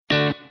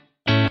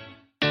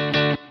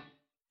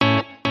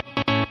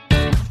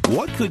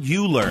What could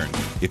you learn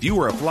if you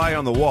were a fly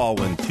on the wall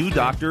when two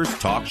doctors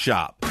talk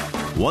shop?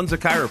 One's a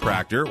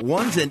chiropractor,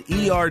 one's an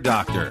ER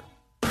doctor.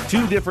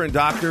 Two different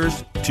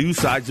doctors, two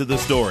sides of the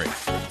story.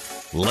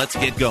 Let's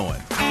get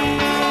going.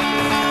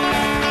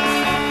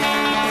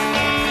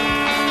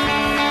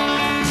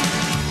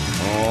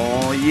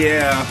 Oh,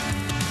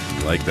 yeah.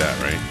 You like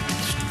that, right?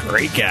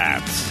 Stray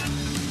cats.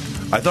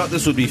 I thought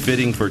this would be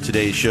fitting for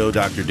today's show,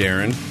 Dr.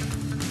 Darren,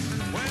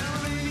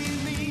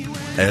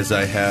 as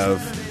I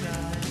have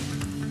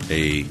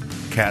a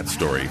cat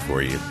story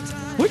for you.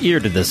 What year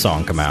did this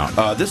song come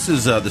out? This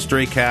is the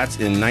Stray Cats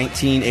in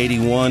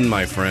 1981,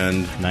 my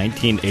friend.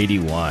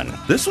 1981.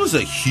 This was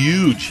a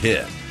huge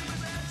hit.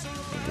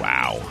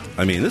 Wow.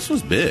 I mean, this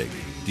was big.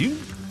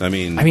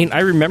 I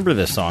remember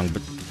this song,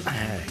 but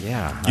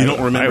yeah. You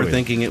don't remember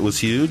thinking it was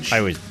huge?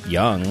 I was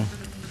young.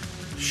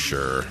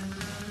 Sure.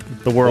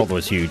 The world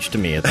was huge to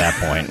me at that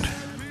point.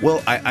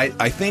 Well,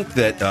 I think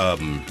that,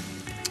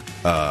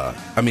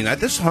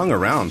 this hung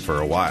around for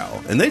a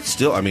while. And they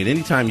still,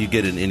 anytime you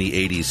get in any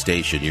 80s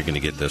station, you're going to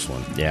get this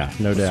one. Yeah,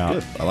 no doubt.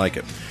 Good. I like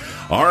it.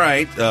 All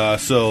right,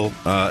 so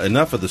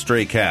enough of the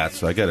stray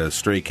cats. I got a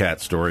stray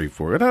cat story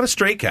for you. Not a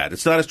stray cat.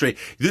 It's not a stray.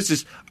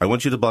 I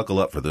want you to buckle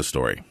up for this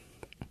story.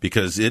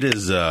 Because it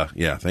is,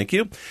 thank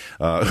you.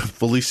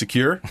 Fully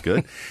secure.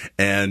 Good.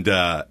 And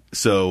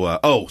so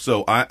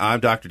I'm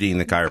Dr. Dean,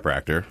 the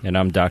chiropractor. And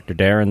I'm Dr.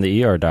 Darren,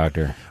 the ER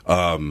doctor.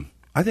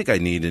 I think I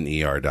need an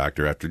ER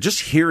doctor. After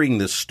just hearing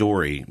this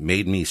story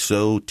made me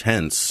so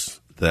tense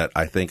that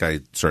I think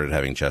I started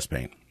having chest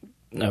pain.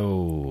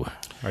 Oh,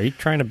 are you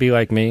trying to be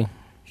like me?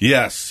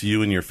 Yes,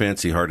 you and your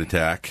fancy heart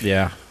attack.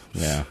 Yeah.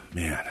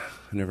 Man, I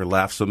never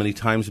laughed so many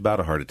times about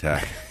a heart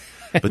attack.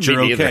 But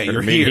you're okay.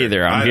 You're me here.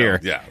 Neither. I'm here.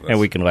 Yeah, and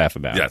we can laugh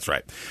about it. That's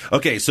right.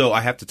 Okay, so I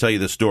have to tell you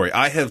this story.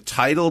 I have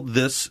titled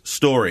this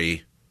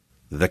story,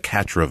 The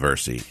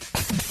Catroversey.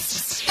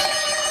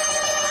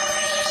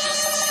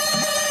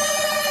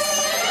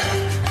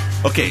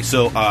 Okay,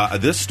 so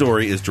this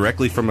story is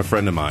directly from a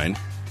friend of mine.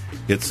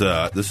 This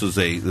is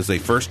a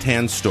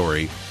first-hand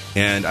story,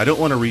 and I don't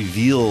want to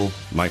reveal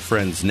my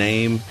friend's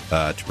name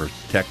to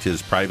protect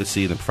his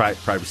privacy and the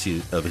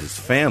privacy of his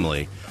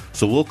family,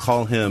 so we'll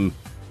call him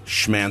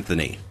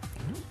Schmanthony.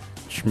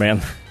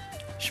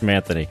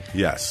 Schmanthony.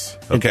 Yes.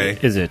 Okay.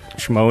 Is it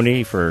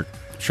Shmoni for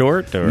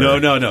short? Or? No.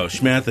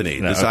 Schmanthony.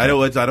 No, okay. I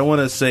don't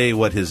want to say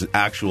what his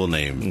actual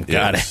name is.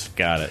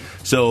 Got it.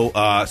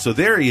 So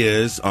there he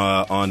is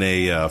on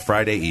a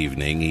Friday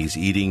evening. He's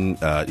eating.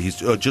 He's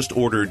just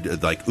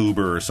ordered like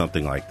Uber or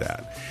something like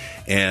that,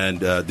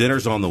 and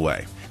dinner's on the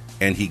way.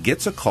 And he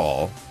gets a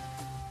call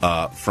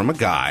from a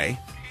guy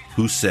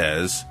who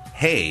says,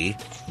 "Hey,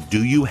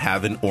 do you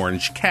have an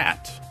orange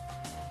cat?"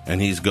 And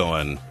he's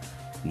going,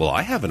 "Well,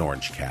 I have an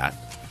orange cat."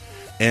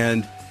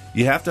 And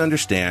you have to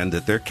understand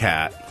that their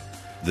cat,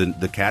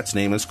 the cat's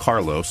name is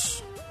Carlos,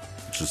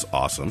 which is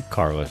awesome.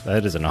 Carlos.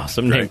 That is an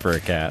awesome name for a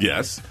cat.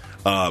 Yes.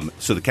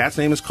 So the cat's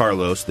name is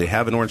Carlos. They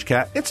have an orange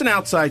cat. It's an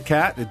outside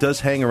cat. It does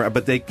hang around,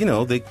 but they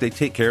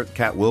take care of it. The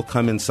cat will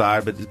come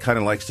inside, but it kind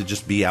of likes to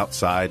just be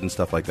outside and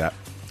stuff like that.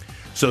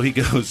 So he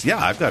goes,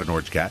 "Yeah, I've got an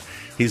orange cat."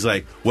 He's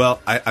like,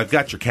 "Well, I've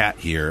got your cat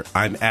here.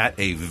 I'm at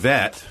a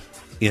vet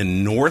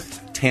in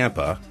North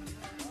Tampa.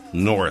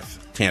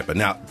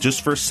 Now,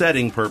 just for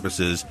setting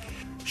purposes,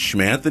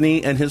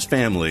 Schmanthony and his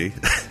family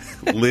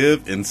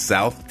live in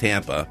South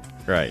Tampa.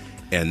 Right.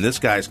 And this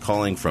guy's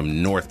calling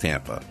from North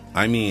Tampa.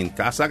 I mean,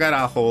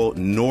 Casagarajo,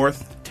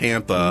 North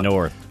Tampa.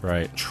 North,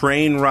 right.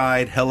 Train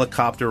ride,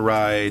 helicopter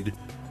ride.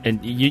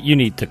 And you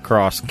need to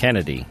cross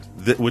Kennedy.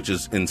 Which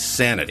is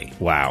insanity.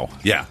 Wow.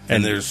 Yeah.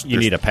 And you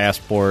need a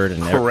passport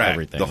and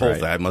everything. The whole right?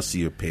 thing. I must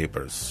see your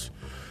papers.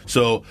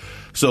 So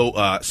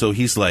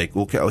he's like,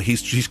 okay,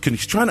 he's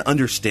trying to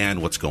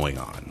understand what's going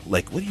on.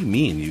 Like, what do you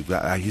mean?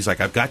 He's like,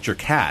 "I've got your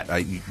cat.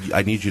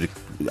 I need you to.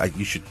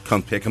 You should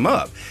come pick him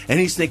up." And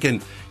he's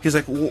thinking, he's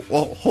like,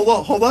 "Well,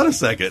 hold on a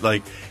second."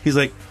 Like, he's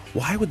like,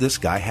 "Why would this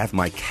guy have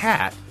my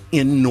cat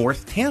in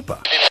North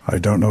Tampa?" I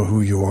don't know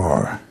who you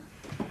are.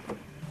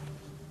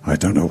 I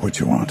don't know what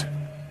you want.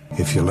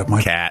 If you let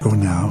my cat go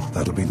now,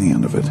 that'll be the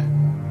end of it.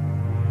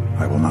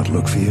 I will not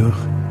look for you.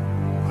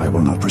 I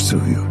will not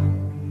pursue you.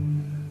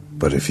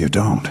 But if you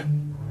don't,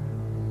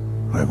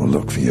 I will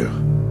look for you.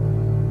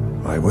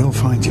 I will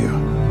find you.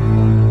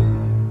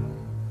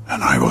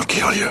 And I will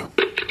kill you.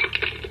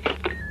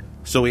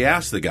 So he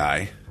asked the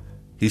guy,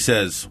 he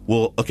says,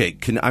 "Well, okay,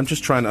 I'm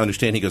just trying to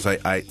understand." He goes,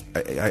 I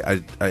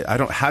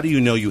don't, how do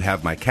you know you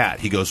have my cat?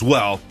 He goes,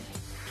 "Well,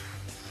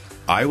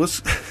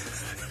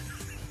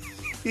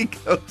 he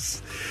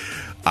goes,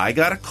 "I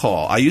got a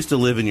call. I used to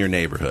live in your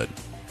neighborhood,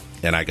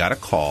 and I got a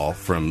call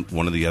from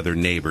one of the other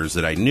neighbors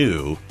that I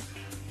knew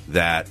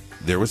that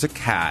there was a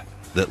cat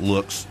that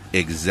looks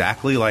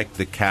exactly like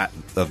the cat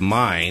of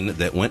mine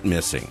that went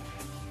missing,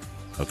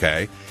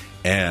 okay,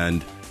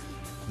 and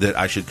that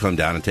I should come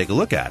down and take a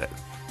look at it."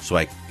 So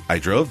I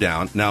drove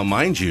down. Now,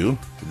 mind you,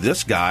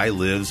 this guy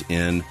lives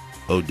in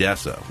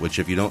Odessa, which,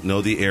 if you don't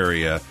know the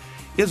area,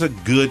 is a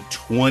good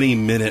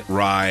 20-minute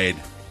ride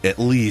at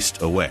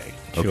least away,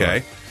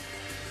 okay? Sure.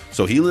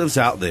 So he lives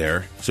out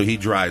there. So he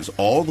drives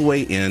all the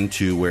way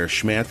into where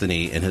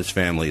Schmanthony and his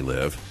family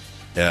live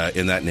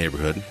in that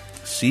neighborhood.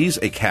 Sees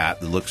a cat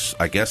that looks,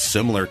 I guess,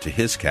 similar to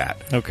his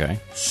cat. Okay.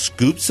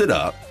 Scoops it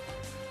up.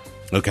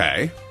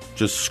 Okay.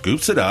 Just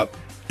scoops it up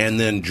and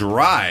then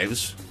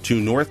drives to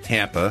North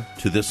Tampa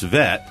to this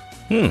vet.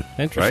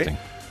 Interesting. Right?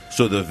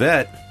 So the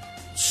vet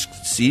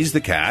sees the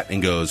cat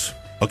and goes,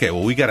 okay,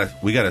 well, we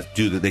gotta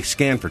do that. They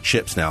scan for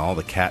chips now. All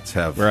the cats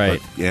have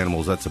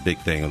animals. That's a big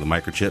thing, the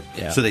microchip.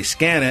 Yeah. So they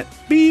scan it.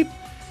 Beep.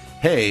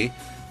 Hey,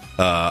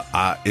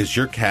 is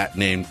your cat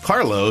named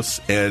Carlos?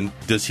 And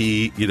does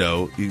he,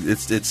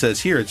 it says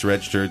here it's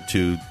registered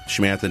to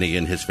Schmanthony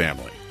and his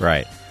family.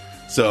 Right.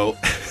 So,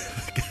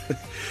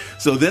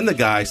 so then the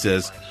guy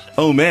says,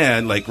 oh,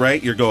 man,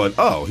 you're going,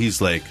 oh,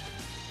 he's like,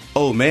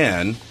 oh,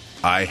 man,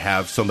 I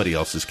have somebody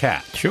else's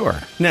cat. Sure.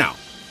 Now,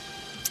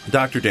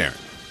 Dr. Darren,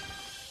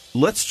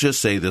 let's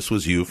just say this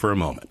was you for a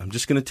moment. I'm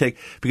just going to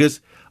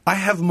because I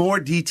have more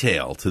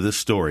detail to this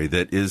story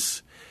that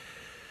is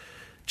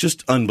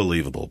just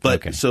unbelievable.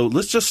 But So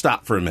let's just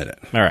stop for a minute.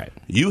 All right.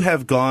 You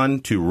have gone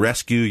to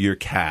rescue your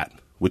cat,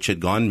 which had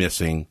gone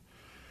missing.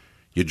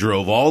 You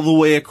drove all the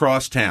way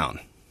across town.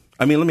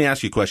 I mean, let me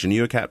ask you a question. Are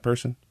you a cat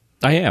person?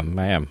 I am.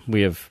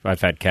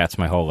 I've had cats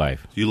my whole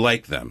life. You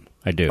like them?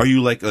 I do. Are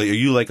you like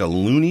a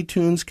Looney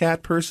Tunes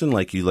cat person?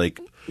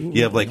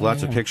 You have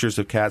lots of pictures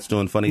of cats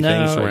doing funny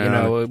things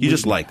around? You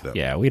just like them?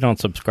 Yeah, we don't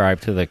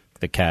subscribe to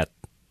the cat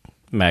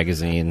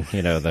magazine,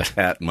 the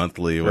Cat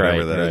Monthly or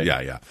whatever that is.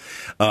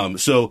 Yeah.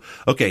 So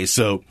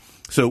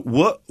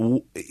what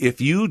if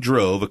you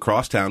drove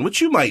across town,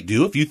 which you might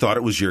do if you thought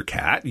it was your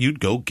cat, you'd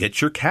go get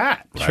your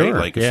cat, right?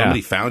 Sure, if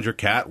somebody found your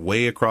cat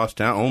way across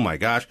town, oh my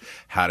gosh,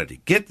 how did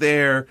it get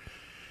there?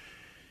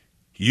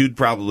 You'd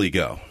probably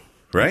go,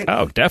 right?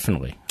 Oh,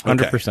 definitely.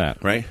 100%. Okay,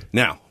 right?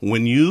 Now,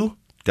 when you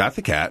got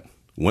the cat,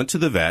 went to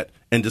the vet,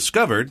 and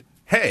discovered,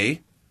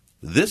 hey,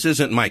 this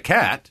isn't my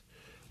cat,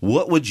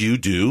 what would you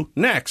do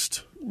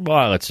next?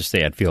 Well, let's just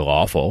say I'd feel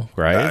awful,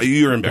 right?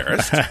 You're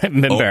embarrassed.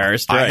 I'm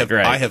embarrassed, right.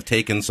 I have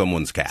taken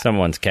someone's cat.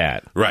 Someone's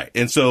cat. Right.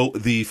 And so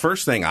the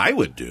first thing I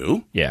would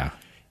do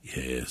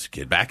is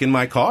get back in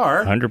my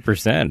car.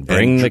 100%.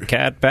 Bring the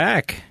cat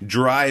back.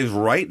 Drive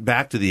right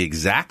back to the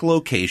exact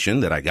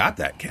location that I got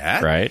that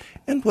cat. Right.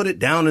 And put it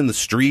down in the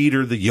street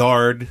or the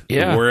yard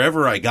or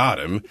wherever I got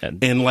him. And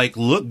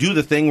do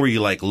the thing where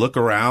you look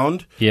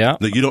around. Yeah.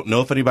 You don't know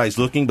if anybody's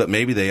looking, but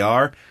maybe they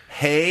are.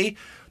 Hey,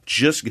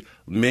 just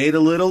made a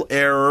little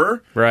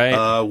error.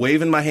 Right.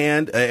 Waving my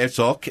hand.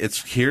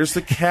 Here's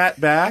the cat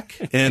back.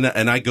 and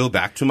I go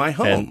back to my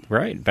home.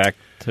 Back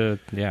to,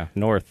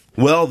 north.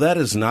 Well, that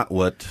is not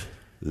what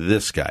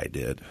this guy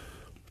did.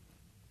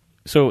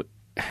 So,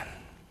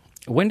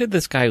 when did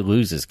this guy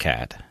lose his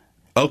cat?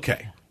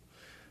 Okay.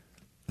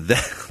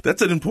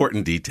 That's an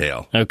important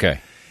detail. Okay.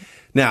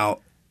 Now,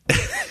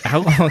 how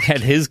long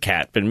had his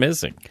cat been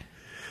missing?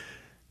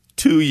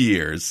 2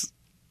 years.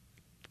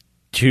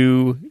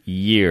 2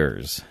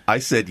 years. I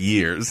said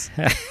years.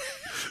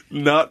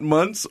 Not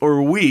months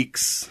or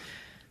weeks.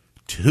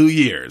 2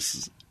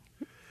 years.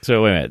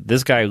 So, wait a minute.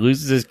 This guy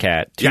loses his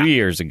cat 2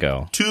 years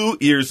ago. 2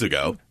 years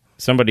ago.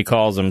 Somebody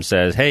calls him,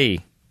 says, hey.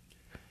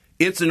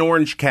 It's an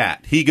orange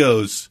cat. He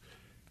goes,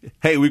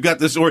 hey, we've got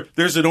this.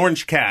 There's an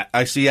orange cat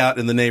I see out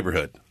in the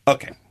neighborhood.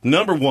 Okay.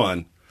 Number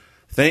one,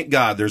 thank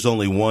God there's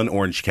only one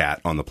orange cat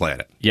on the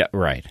planet. Yeah,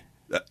 right.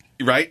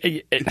 Right?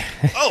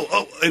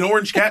 An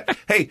orange cat?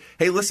 Hey,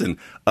 listen.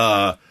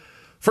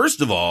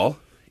 First of all,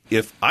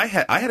 if I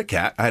had a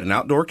cat, I had an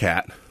outdoor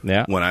cat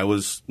when I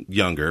was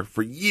younger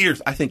for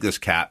years. I think this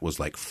cat was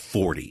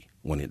 40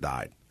 when it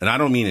died. And I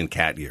don't mean in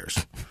cat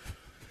years.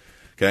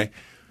 Okay?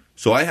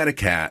 So I had a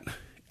cat,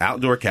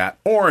 outdoor cat,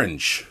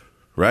 orange,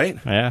 right?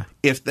 Yeah.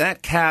 If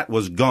that cat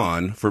was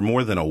gone for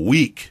more than a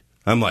week,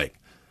 I'm like,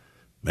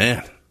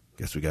 man,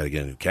 guess we got to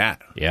get a new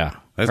cat. Yeah.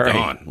 That's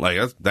gone.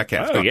 That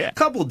cat's gone. Yeah. A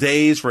couple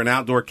days for an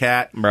outdoor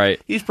cat. Right.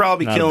 He's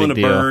probably killing a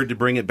bird to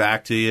bring it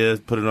back to you,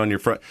 put it on your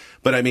front.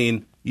 But I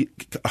mean,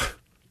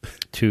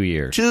 2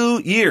 years.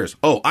 2 years.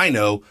 Oh, I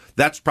know.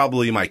 That's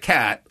probably my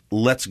cat.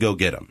 Let's go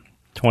get him.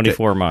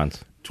 24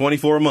 months.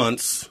 24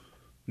 months.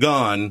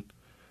 Gone.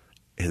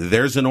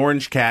 There's an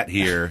orange cat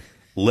here.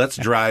 Let's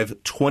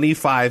drive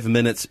 25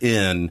 minutes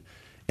in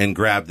and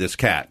grab this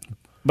cat.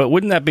 But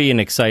wouldn't that be an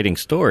exciting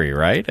story,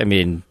 right? I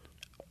mean,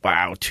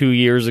 wow, 2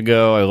 years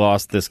ago I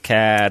lost this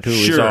cat who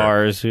was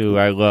ours, who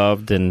I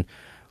loved, and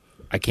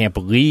I can't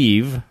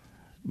believe,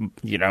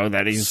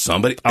 that he's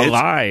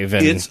alive.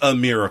 It's a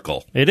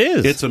miracle. It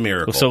is. It's a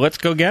miracle. So let's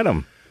go get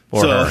him.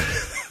 Or her.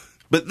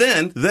 But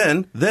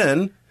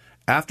then,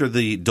 after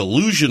the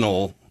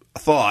delusional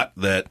thought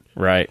that,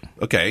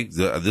 okay,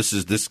 this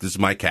is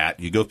my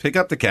cat. You go pick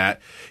up the cat.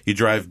 You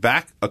drive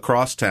back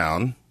across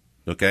town.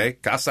 Okay,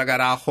 Casa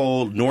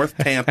Garajo, North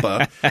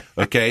Tampa.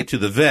 Okay, to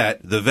the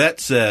vet. The vet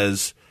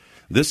says,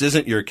 "This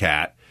isn't your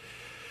cat,"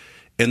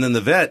 and then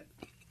the vet.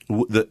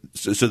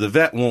 So the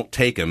vet won't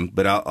take him,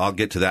 but I'll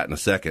get to that in a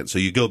second. So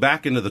you go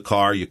back into the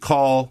car. You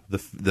call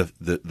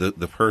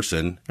the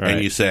person,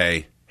 and you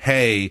say,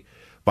 "Hey,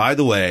 by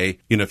the way,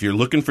 if you're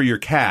looking for your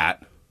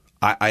cat,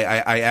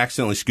 I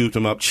accidentally scooped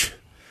him up.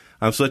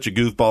 I'm such a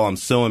goofball. I'm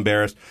so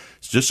embarrassed.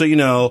 So just so you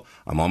know,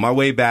 I'm on my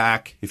way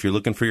back. If you're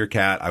looking for your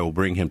cat, I will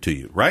bring him to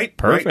you. Right?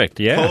 Perfect. Right?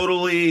 Yeah.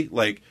 Totally,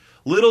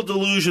 little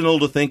delusional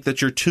to think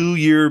that your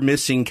 2-year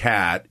missing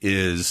cat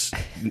is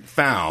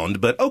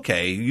found. But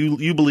okay,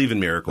 you believe in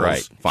miracles.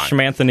 Right. Fine.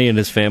 Schmanthony and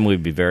his family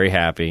would be very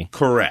happy.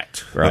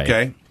 Correct. Right.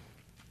 Okay.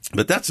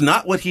 But that's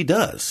not what he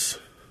does.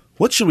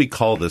 What should we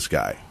call this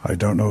guy? I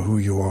don't know who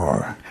you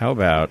are. How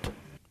about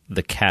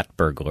the cat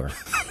burglar?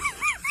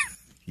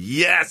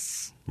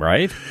 Yes.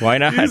 Right? Why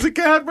not? He's a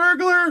cat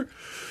burglar.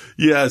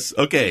 Yes.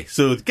 Okay.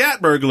 So the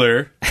cat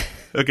burglar,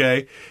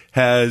 okay,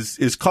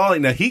 is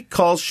calling. Now he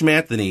calls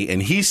Schmanthony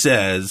and he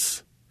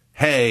says,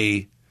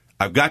 "Hey,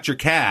 I've got your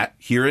cat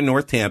here in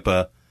North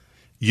Tampa.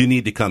 You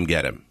need to come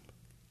get him."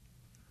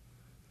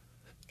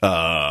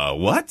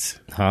 What?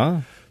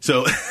 Huh?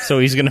 So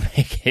he's going to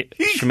make it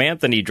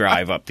Schmanthony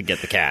drive up to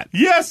get the cat.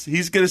 Yes,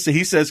 he's going to say.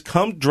 He says,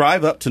 "Come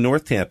drive up to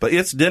North Tampa.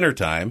 It's dinner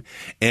time."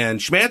 And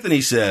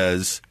Schmanthony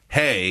says,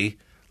 "Hey,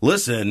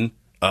 listen,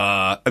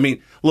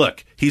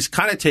 look, he's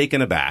kind of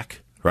taken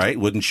aback, right?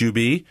 Wouldn't you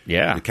be?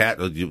 Yeah.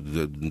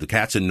 The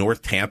cat's in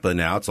North Tampa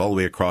now. It's all the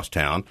way across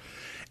town.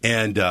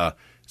 And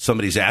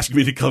somebody's asking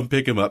me to come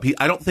pick him up.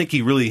 I don't think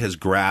he really has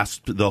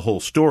grasped the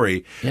whole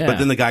story. Yeah. But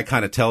then the guy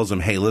kind of tells him,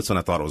 hey, listen,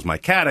 I thought it was my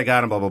cat. I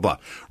got him, blah, blah, blah.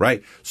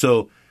 Right?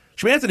 So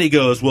Schmanthony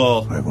goes,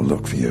 well, I will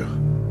look for you.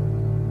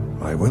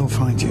 I will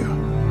find you.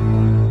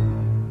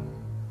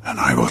 And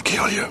I will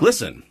kill you.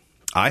 Listen,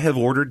 I have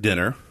ordered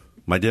dinner.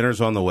 My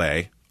dinner's on the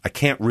way. I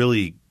can't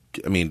really,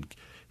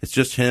 it's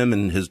just him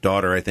and his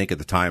daughter, I think, at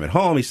the time at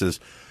home. He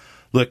says,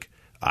 look,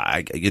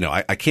 I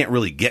can't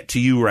really get to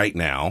you right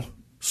now.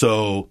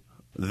 So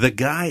the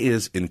guy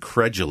is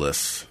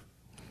incredulous.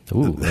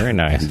 Ooh, very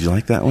nice. Did you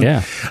like that one?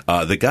 Yeah.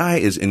 The guy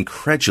is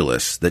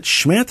incredulous that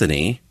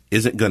Schmanthony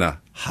isn't going to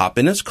hop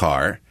in his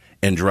car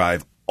and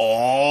drive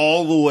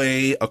all the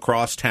way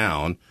across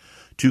town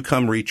to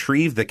come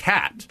retrieve the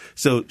cat.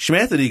 So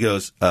Schmanthony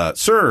goes,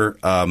 sir,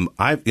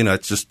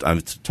 it's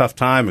a tough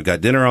time. I've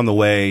got dinner on the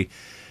way.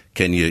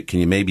 Can you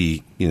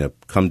maybe,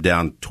 come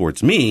down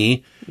towards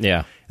me?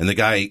 Yeah. And the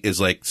guy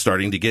is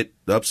starting to get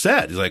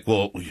upset. He's like,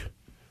 well,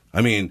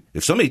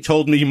 if somebody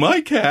told me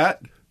my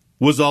cat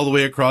was all the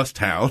way across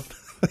town,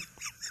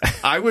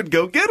 I would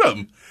go get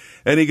him.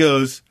 And he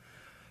goes,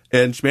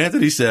 and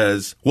Schmanthony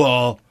says,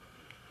 well,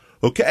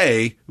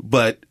 okay,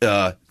 but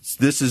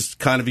this is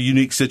kind of a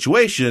unique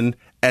situation,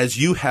 as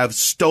you have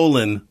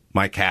stolen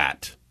my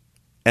cat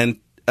and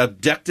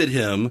abducted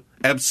him,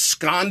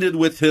 absconded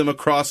with him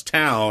across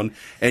town,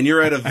 and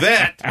you're at a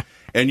vet,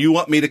 and you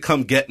want me to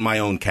come get my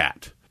own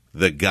cat.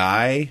 The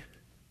guy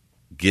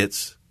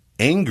gets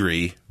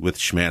angry with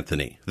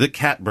Schmanthony. The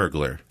cat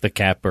burglar. The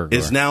cat burglar.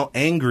 Is now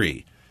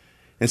angry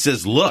and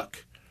says,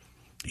 look,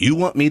 you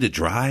want me to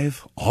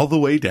drive all the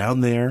way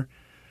down there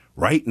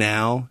right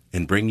now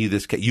and bring you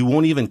this cat? You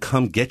won't even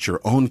come get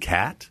your own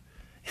cat?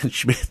 And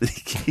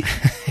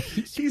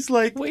Schmanthony, he's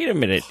like, wait a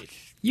minute.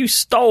 You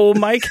stole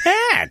my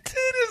cat.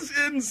 It is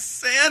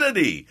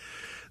insanity.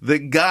 The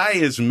guy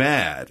is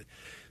mad.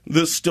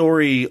 The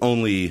story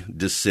only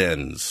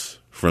descends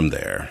from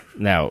there.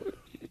 Now,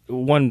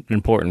 one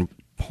important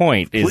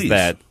point is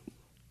that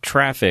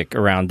traffic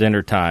around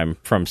dinner time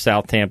from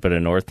South Tampa to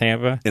North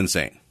Tampa,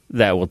 insane.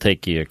 That will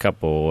take you a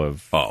couple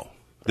of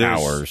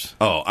hours.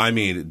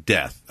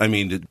 Death.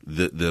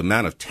 The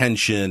amount of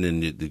tension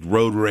and the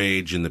road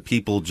rage and the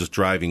people just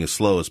driving as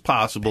slow as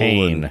possible.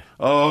 Pain.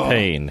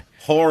 Pain.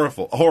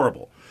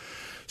 Horrible.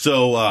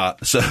 So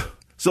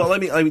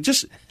let me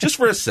just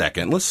for a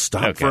second, let's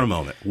stop for a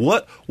moment.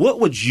 What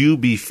would you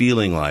be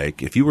feeling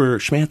like if you were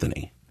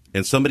Schmanthony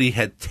and somebody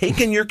had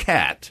taken your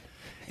cat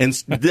and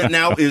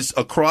now is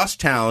across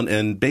town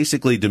and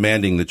basically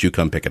demanding that you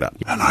come pick it up?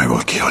 And I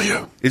will kill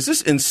you. Is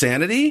this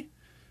insanity?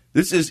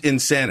 This is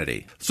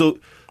insanity. So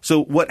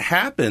what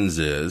happens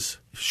is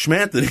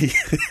Schmanthony.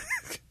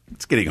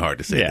 It's getting hard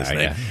to say this name.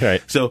 Yeah,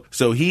 right. So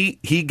he's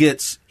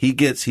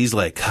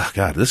like, oh,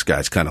 God, this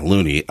guy's kind of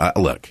loony.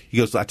 Look, he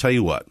goes, I tell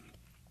you what,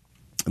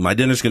 my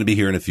dinner's going to be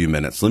here in a few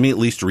minutes. Let me at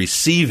least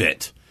receive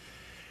it.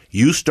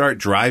 You start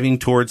driving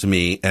towards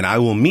me, and I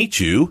will meet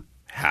you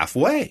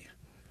halfway.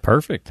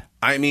 Perfect.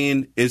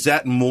 Is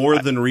that more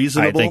than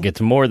reasonable? I think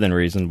it's more than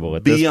reasonable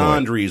at this point.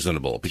 Beyond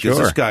reasonable, because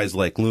this guy's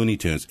like Looney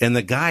Tunes. And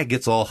the guy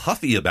gets all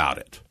huffy about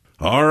it.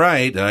 All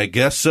right, I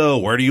guess so.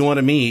 Where do you want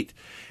to meet?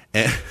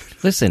 And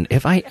listen,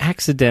 if I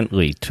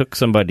accidentally took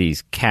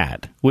somebody's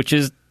cat, which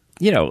is,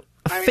 a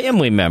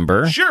family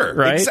member. Sure.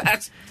 Right?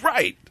 That's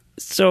right.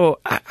 So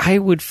I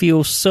would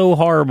feel so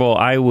horrible.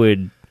 I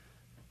would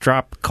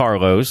drop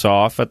Carlos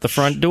off at the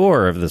front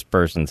door of this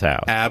person's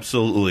house.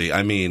 Absolutely.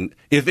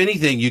 If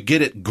anything, you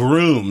get it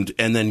groomed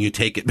and then you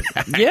take it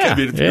back. Yeah.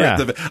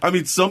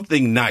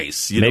 Something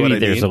nice. You Maybe know what I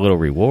mean? There's a little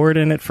reward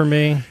in it for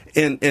me.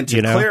 And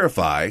to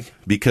clarify,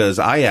 because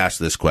I asked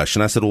this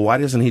question, I said, well, why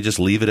doesn't he just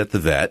leave it at the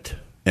vet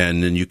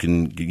and then you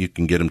can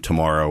get him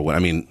tomorrow?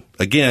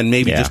 Again,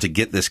 maybe just to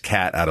get this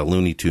cat out of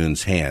Looney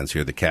Tunes' hands,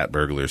 here, the cat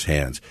burglar's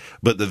hands.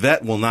 But the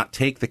vet will not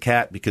take the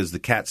cat because the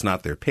cat's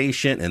not their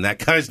patient, and that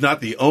guy's not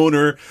the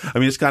owner. I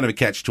mean, it's kind of a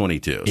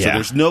catch-22. Yeah. So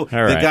there's no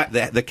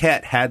the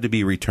cat had to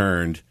be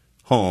returned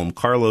home.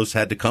 Carlos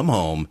had to come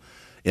home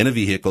in a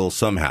vehicle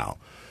somehow.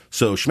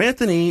 So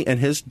Schmanthony and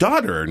his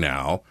daughter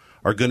now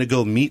are going to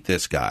go meet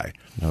this guy.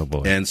 Oh,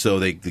 boy. And so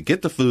they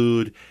get the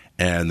food,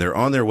 and they're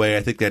on their way.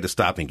 I think they had to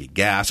stop and get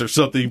gas or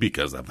something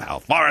because of how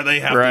far they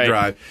have to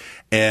drive.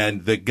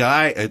 And the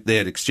guy, they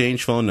had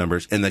exchanged phone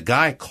numbers, and the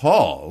guy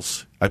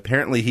calls.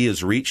 Apparently, he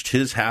has reached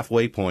his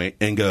halfway point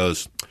and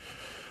goes,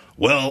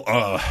 well,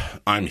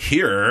 I'm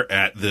here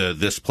at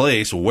this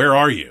place. Where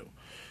are you?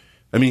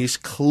 I mean, he's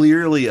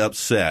clearly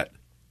upset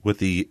with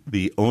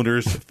the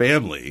owner's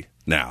family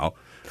now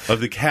of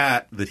the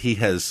cat that he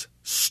has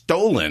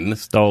stolen,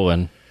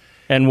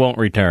 and won't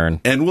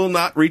return, and will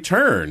not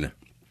return.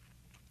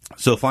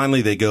 So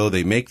finally,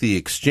 they make the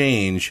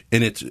exchange,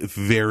 and it's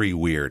very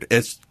weird.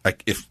 It's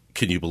like,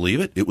 can you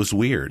believe it? It was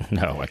weird.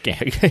 No, I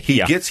can't.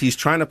 He's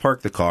trying to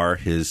park the car.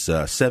 His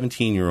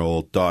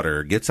 17-year-old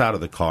daughter gets out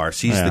of the car,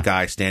 sees the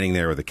guy standing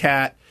there with a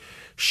cat.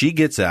 She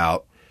gets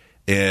out,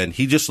 and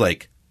he just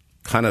like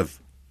kind of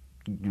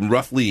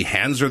roughly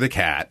hands her the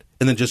cat,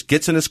 and then just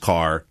gets in his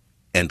car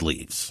and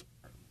leaves.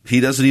 He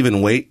doesn't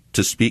even wait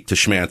to speak to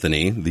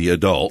Schmanthony, the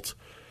adult,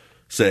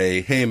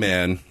 say, hey,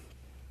 man,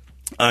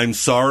 I'm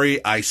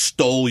sorry I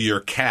stole your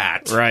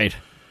cat. Right.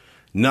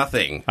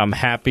 Nothing. I'm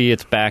happy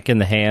it's back in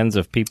the hands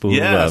of people who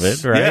love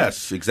it, right?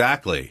 Yes,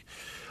 exactly.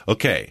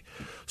 Okay,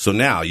 so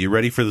now, you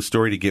ready for the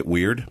story to get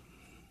weird?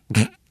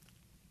 I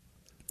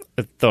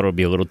thought it would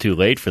be a little too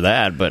late for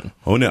that, but...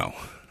 Oh, no.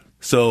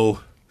 So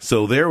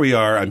there we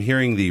are. I'm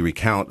hearing the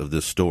recount of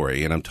this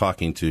story, and I'm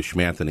talking to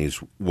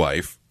Schmanthony's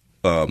wife.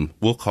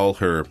 We'll call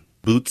her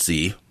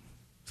Bootsy.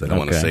 I don't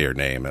want to say her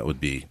name. That would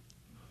be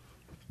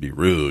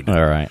rude.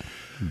 All right.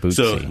 Bootsy.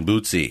 So,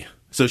 Bootsy.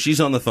 So she's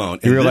on the phone.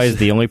 You realize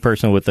the only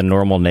person with a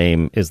normal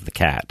name is the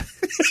cat,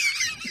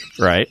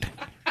 right?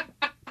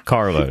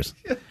 Carlos.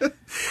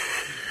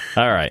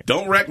 All right.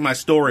 Don't wreck my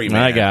story,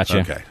 man. I got you.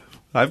 Okay.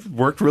 I've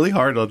worked really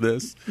hard on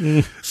this.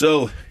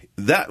 So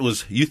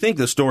you think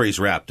the story's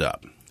wrapped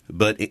up.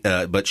 But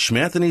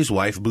Schmanthony's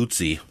wife,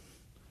 Bootsy,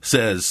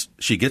 says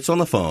she gets on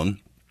the phone,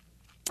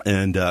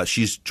 and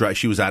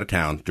she was out of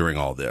town during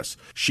all this.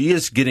 She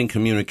is getting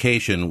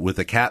communication with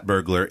the cat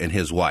burglar and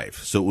his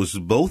wife. So it was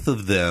both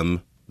of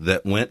them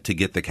that went to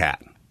get the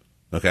cat.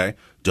 Okay?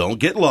 Don't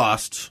get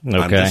lost. Okay.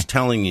 I'm just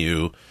telling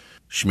you,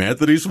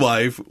 Schmanthony's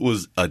wife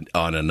was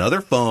on another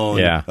phone.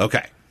 Yeah.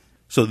 Okay.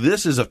 So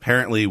this is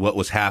apparently what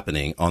was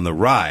happening on the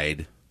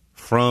ride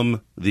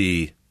from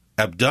the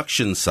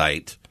abduction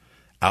site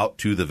out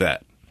to the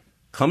vet.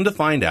 Come to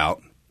find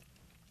out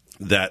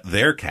that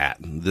their cat,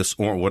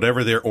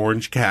 whatever their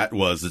orange cat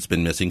was that's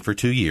been missing for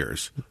 2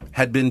 years,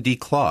 had been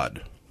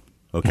declawed.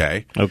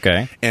 Okay?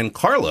 Okay. And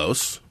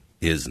Carlos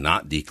is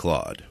not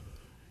declawed.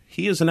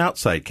 He is an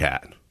outside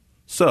cat.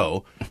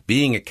 So,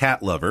 being a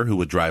cat lover who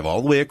would drive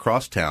all the way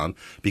across town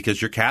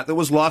because your cat that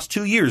was lost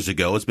 2 years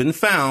ago has been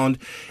found,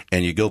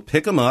 and you go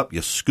pick him up,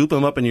 you scoop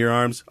him up in your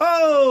arms,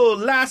 oh,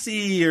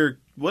 Lassie, or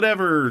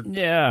whatever,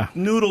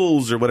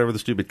 Noodles, or whatever the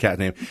stupid cat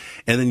name,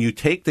 and then you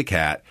take the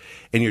cat,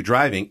 and you're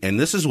driving, and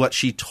this is what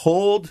she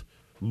told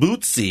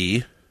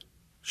Bootsy,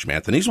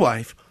 Schmanthony's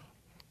wife,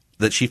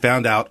 that she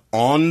found out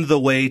on the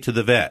way to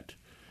the vet.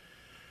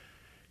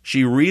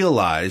 She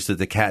realized that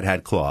the cat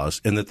had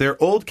claws and that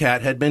their old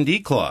cat had been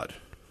declawed.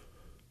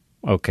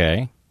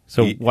 Okay.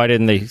 So why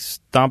didn't they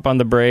stomp on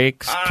the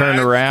brakes, turn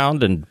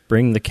around, and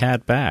bring the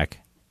cat back?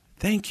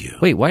 Thank you.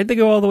 Wait, why'd they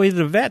go all the way to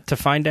the vet to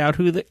find out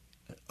who the...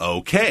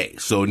 Okay,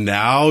 so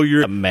now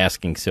you're... I'm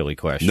asking silly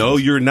questions. No,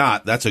 you're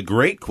not. That's a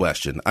great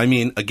question. I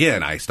mean,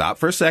 again, I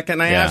stopped for a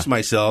second and I asked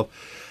myself,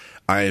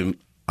 I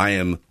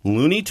am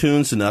Looney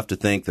Tunes enough to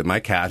think that my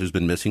cat, who's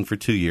been missing for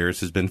 2 years,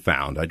 has been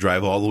found. I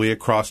drive all the way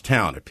across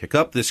town. I pick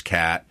up this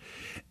cat,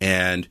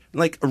 and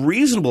like a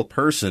reasonable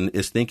person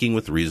is thinking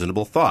with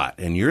reasonable thought.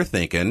 And you're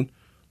thinking,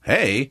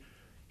 hey,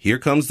 here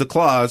comes the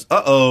claws.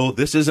 Uh-oh,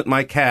 this isn't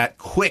my cat.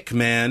 Quick,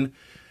 man.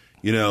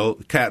 You know,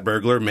 cat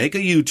burglar, make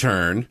a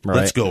U-turn. Right.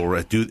 Let's go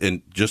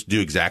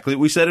do exactly what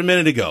we said a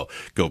minute ago.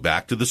 Go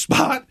back to the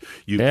spot.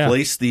 You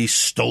place the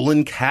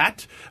stolen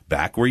cat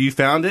back where you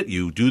found it.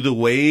 You do the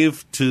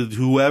wave to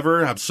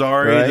whoever. I'm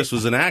sorry, this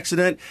was an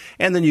accident.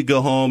 And then you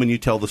go home and you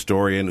tell the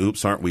story, and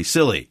oops, aren't we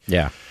silly?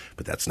 Yeah.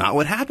 But that's not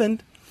what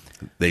happened.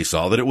 They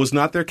saw that it was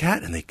not their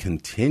cat, and they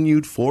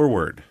continued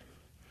forward.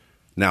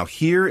 Now,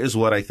 here is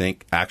what I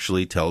think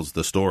actually tells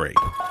the story.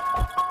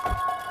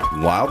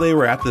 While they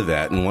were at the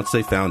vet, and once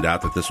they found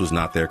out that this was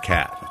not their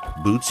cat,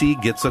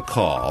 Bootsy gets a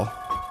call.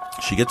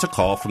 She gets a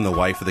call from the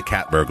wife of the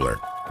cat burglar.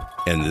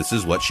 And this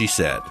is what she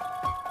said.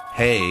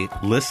 Hey,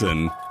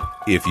 listen,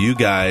 if you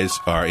guys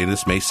are, and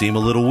this may seem a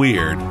little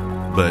weird,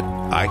 but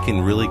I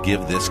can really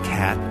give this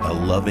cat a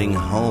loving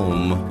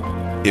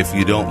home. If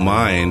you don't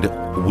mind,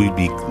 we'd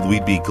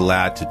be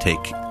glad to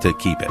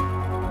keep it.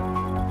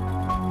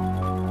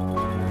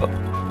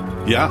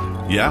 Yeah.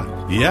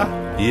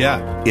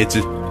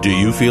 Do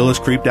you feel as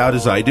creeped out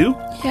as I do?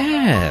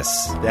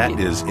 Yes. That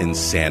is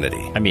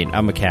insanity. I mean,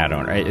 I'm a cat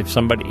owner. If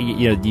somebody,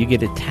 you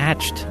get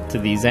attached to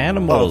these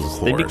animals.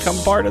 Of They course. become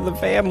part of the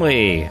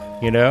family,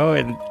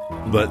 and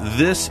But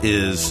this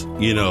is,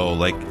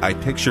 like I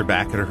picture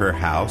back at her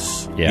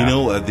house. Yeah.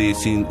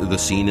 The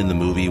scene in the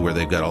movie where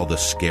they've got all the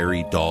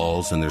scary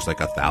dolls and there's like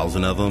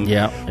 1,000 of them.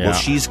 Yeah. Well,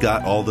 she's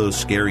got all those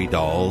scary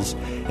dolls,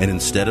 and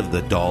instead of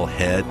the doll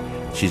head,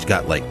 she's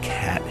got like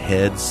cat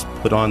heads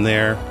put on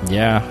there.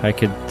 yeah, I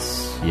could,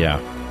 yeah.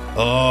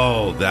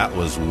 Oh, that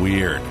was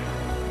weird.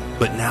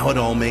 But now it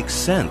all makes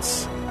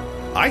sense.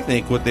 I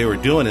think what they were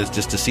doing is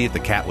just to see if the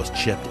cat was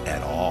chipped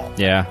at all.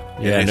 Yeah,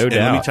 and no and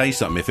doubt. let me tell you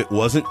something. If it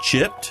wasn't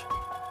chipped,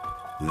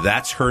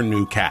 that's her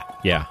new cat.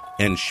 Yeah.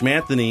 And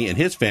Schmanthony and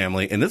his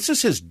family, and this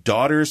is his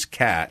daughter's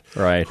cat,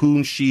 Right.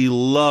 whom she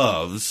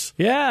loves,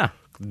 Yeah.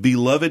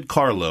 beloved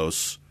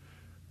Carlos,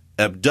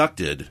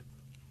 abducted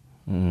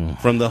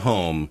from the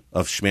home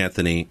of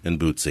Schmanthony and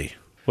Bootsy.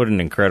 What an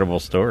incredible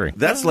story.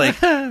 That's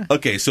like,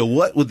 okay, so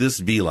what would this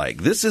be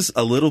like? This is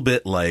a little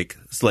bit like,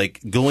 it's like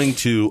going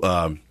to,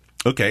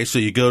 okay, so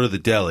you go to the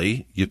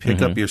deli, you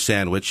pick up your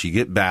sandwich, you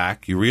get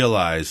back, you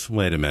realize,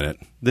 wait a minute,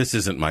 this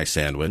isn't my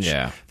sandwich.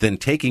 Yeah. Then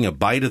taking a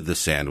bite of the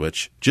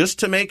sandwich just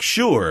to make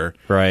sure.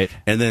 Right.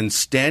 And then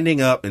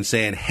standing up and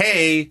saying,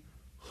 hey,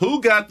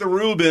 who got the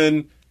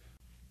Reuben?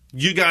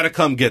 You got to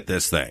come get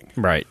this thing.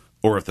 Right.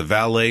 Or if the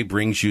valet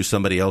brings you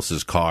somebody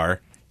else's car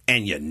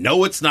and you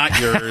know it's not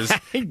yours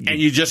and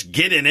you just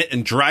get in it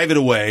and drive it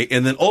away,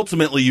 and then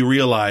ultimately you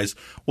realize,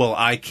 well,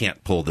 I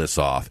can't pull this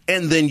off.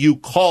 And then you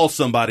call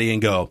somebody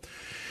and go,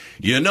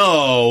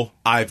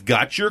 I've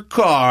got your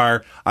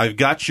car. I've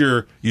got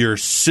your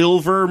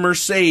silver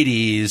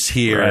Mercedes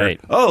here.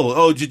 Right.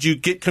 Oh, did you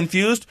get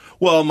confused?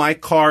 Well, my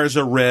car is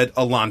a red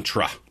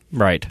Elantra.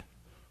 Right.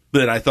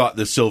 But I thought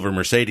the silver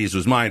Mercedes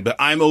was mine. But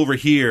I'm over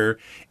here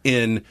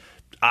in,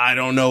 I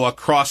don't know,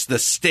 across the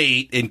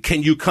state, and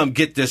can you come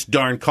get this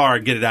darn car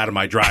and get it out of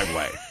my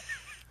driveway?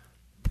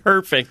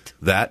 Perfect.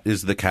 That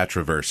is the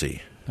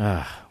Catroversey.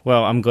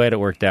 Well, I'm glad it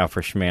worked out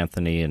for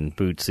Schmanthony and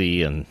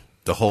Bootsy and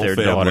The whole their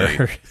family.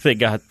 daughter. They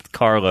got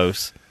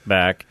Carlos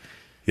back.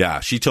 Yeah,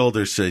 she told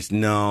her, says,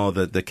 no,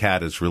 that the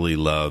cat is really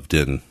loved,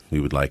 and we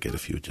would like it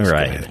if you would just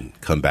Right. go ahead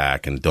and come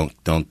back and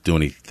don't do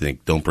anything,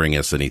 don't bring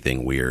us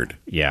anything weird.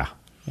 Yeah.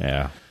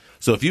 Yeah.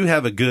 So if you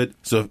have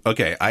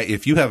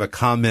if you have a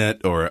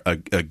comment or a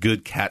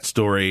good cat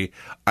story,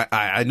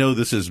 I know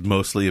this is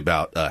mostly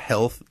about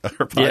health,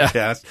 our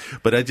podcast,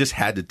 but I just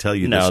had to tell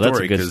you this story. No, that's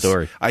a good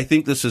story. I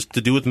think this is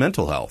to do with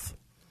mental health,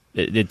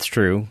 It's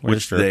true.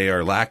 which they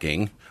are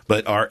lacking.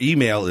 But our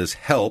email is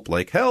help,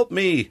 like help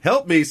me,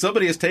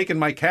 somebody has taken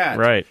my cat.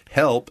 Right.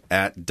 Help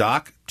at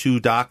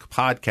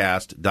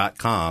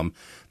doc2docpodcast.com.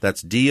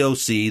 That's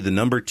DOC, the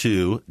number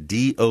 2,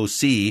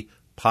 DOC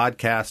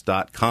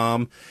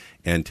podcast.com.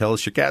 And tell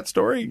us your cat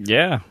story.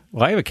 Yeah.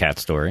 Well, I have a cat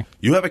story.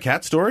 You have a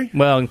cat story?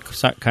 Well,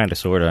 kind of,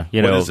 sort of.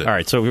 What is it? All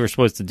right, so we were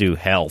supposed to do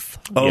health.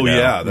 Oh,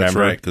 yeah, that's Remember?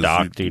 right, 'cause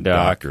Doc-de-doc,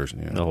 doctors,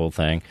 yeah. the whole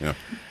thing. Yeah.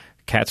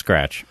 Cat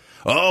scratch.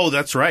 Oh,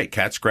 that's right.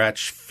 Cat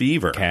scratch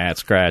fever. Cat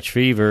scratch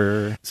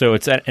fever. So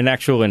it's an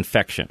actual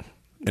infection.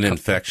 An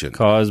infection.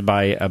 Caused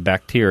by a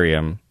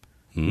bacterium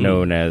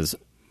known as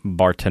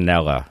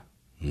Bartonella.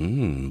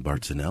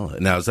 Bartonella.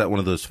 Now, is that one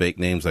of those fake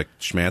names like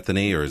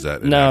Schmanthony, or is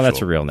that No,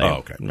 that's a real name. Oh,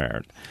 okay.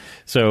 Right.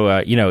 So,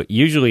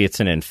 usually it's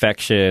an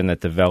infection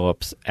that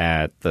develops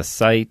at the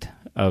site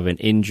of an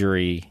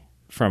injury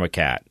from a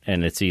cat,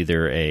 and it's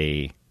either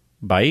a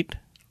bite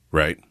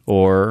Right.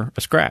 or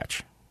a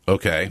scratch.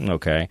 Okay.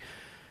 Okay.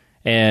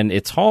 And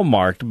it's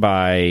hallmarked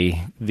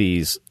by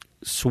these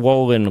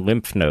swollen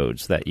lymph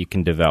nodes that you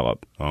can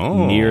develop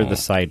near the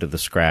site of the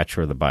scratch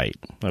or the bite.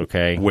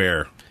 Okay.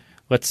 Where?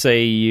 Let's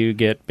say you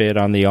get bit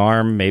on the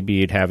arm, maybe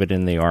you'd have it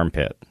in the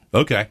armpit.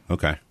 Okay.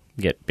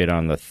 Get bit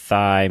on the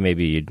thigh,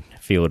 maybe you'd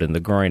feel it in the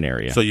groin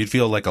area. So you'd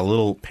feel like a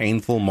little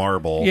painful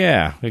marble.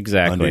 Yeah,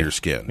 exactly. Under your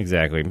skin.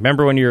 Exactly.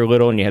 Remember when you were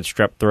little and you had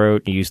strep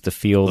throat, you used to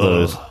feel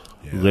those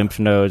lymph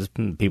nodes?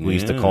 People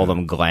used to call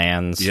them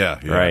glands. Yeah,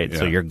 right? yeah.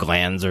 So your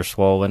glands are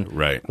swollen.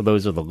 Right. Well,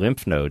 those are the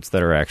lymph nodes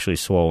that are actually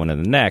swollen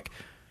in the neck.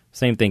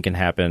 Same thing can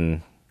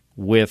happen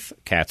with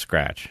cat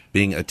scratch.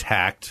 Being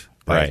attacked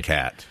by a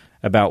cat.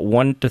 About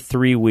 1 to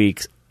 3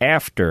 weeks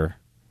after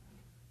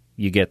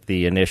you get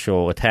the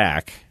initial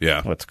attack,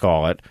 let's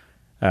call it,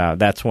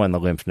 that's when the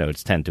lymph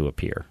nodes tend to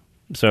appear.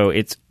 So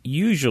it's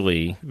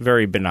usually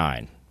very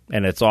benign,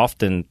 and it's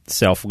often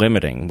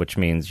self-limiting, which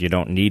means you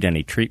don't need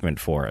any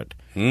treatment for it.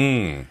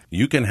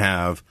 You can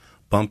have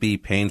bumpy,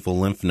 painful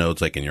lymph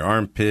nodes like in your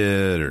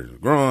armpit or the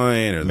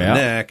groin or the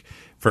neck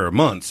for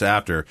months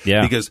after.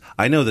 Yeah. Because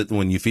I know that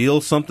when you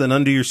feel something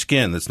under your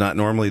skin that's not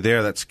normally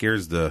there, that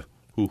scares the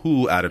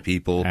hoo-hoo out of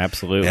people.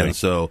 Absolutely. And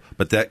so,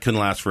 but that can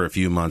last for a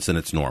few months and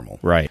it's normal.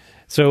 Right.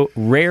 So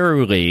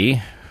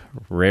rarely,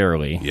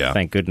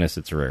 thank goodness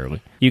it's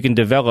rarely, you can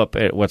develop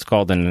what's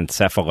called an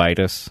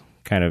encephalitis,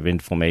 kind of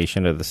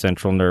inflammation of the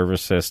central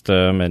nervous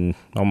system, and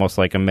almost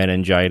like a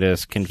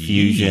meningitis,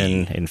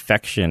 confusion,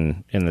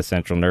 infection in the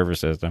central nervous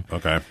system.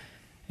 Okay.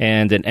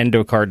 and an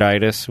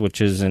endocarditis,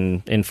 which is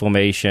an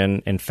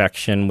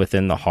infection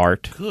within the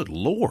heart. Good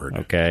Lord.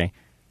 Okay.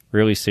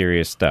 Really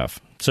serious stuff.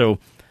 So,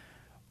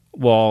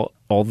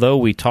 although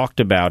we talked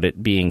about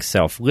it being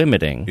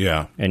self-limiting,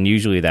 and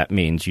usually that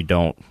means you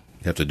don't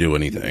have to do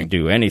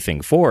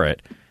anything for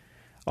it,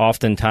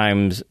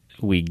 oftentimes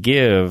we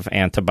give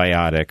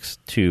antibiotics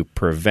to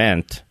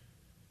prevent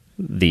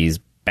these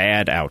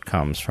bad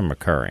outcomes from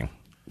occurring.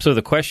 So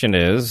the question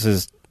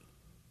is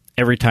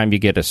every time you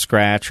get a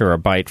scratch or a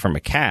bite from a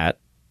cat,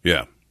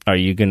 are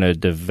you going to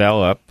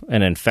develop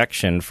an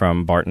infection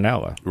from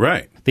Bartonella?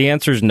 Right. The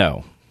answer is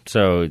no.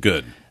 So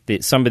good.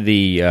 Some of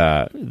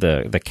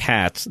the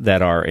cats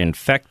that are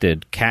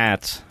infected,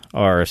 cats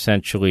are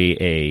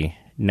essentially a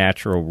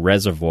natural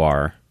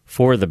reservoir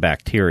for the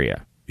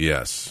bacteria.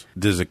 Yes.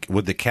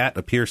 Would the cat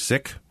appear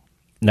sick?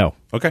 No.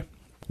 Okay.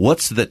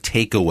 What's the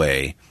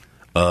takeaway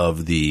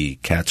of the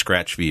cat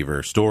scratch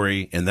fever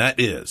story? And that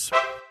is,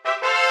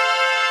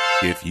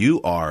 if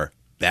you are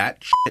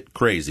batshit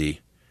crazy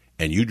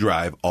and you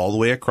drive all the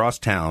way across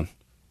town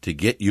to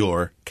get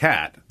your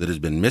cat that has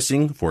been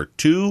missing for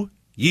 2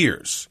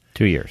 years.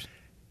 2 years.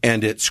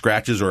 And it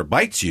scratches or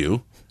bites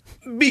you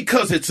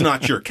because it's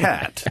not your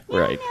cat.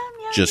 Right.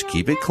 Just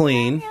keep it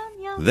clean.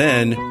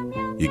 Then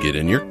you get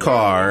in your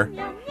car,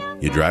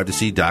 you drive to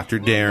see Dr.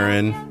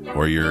 Darren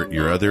or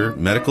your other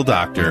medical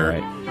doctor,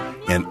 right.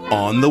 And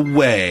on the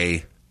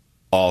way,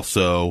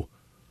 also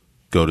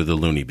go to the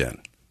loony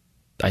bin.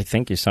 I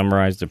think you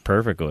summarized it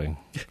perfectly.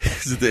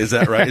 Is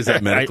that right? Is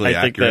that medically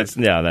I think accurate?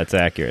 That's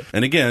accurate.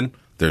 And again,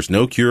 there's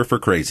no cure for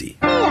crazy.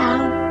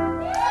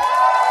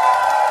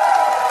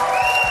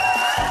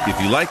 If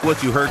you like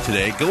what you heard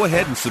today, go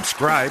ahead and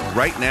subscribe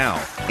right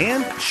now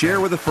and share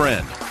with a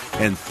friend.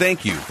 And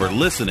thank you for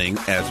listening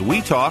as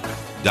we talk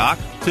Doc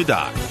to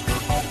Doc.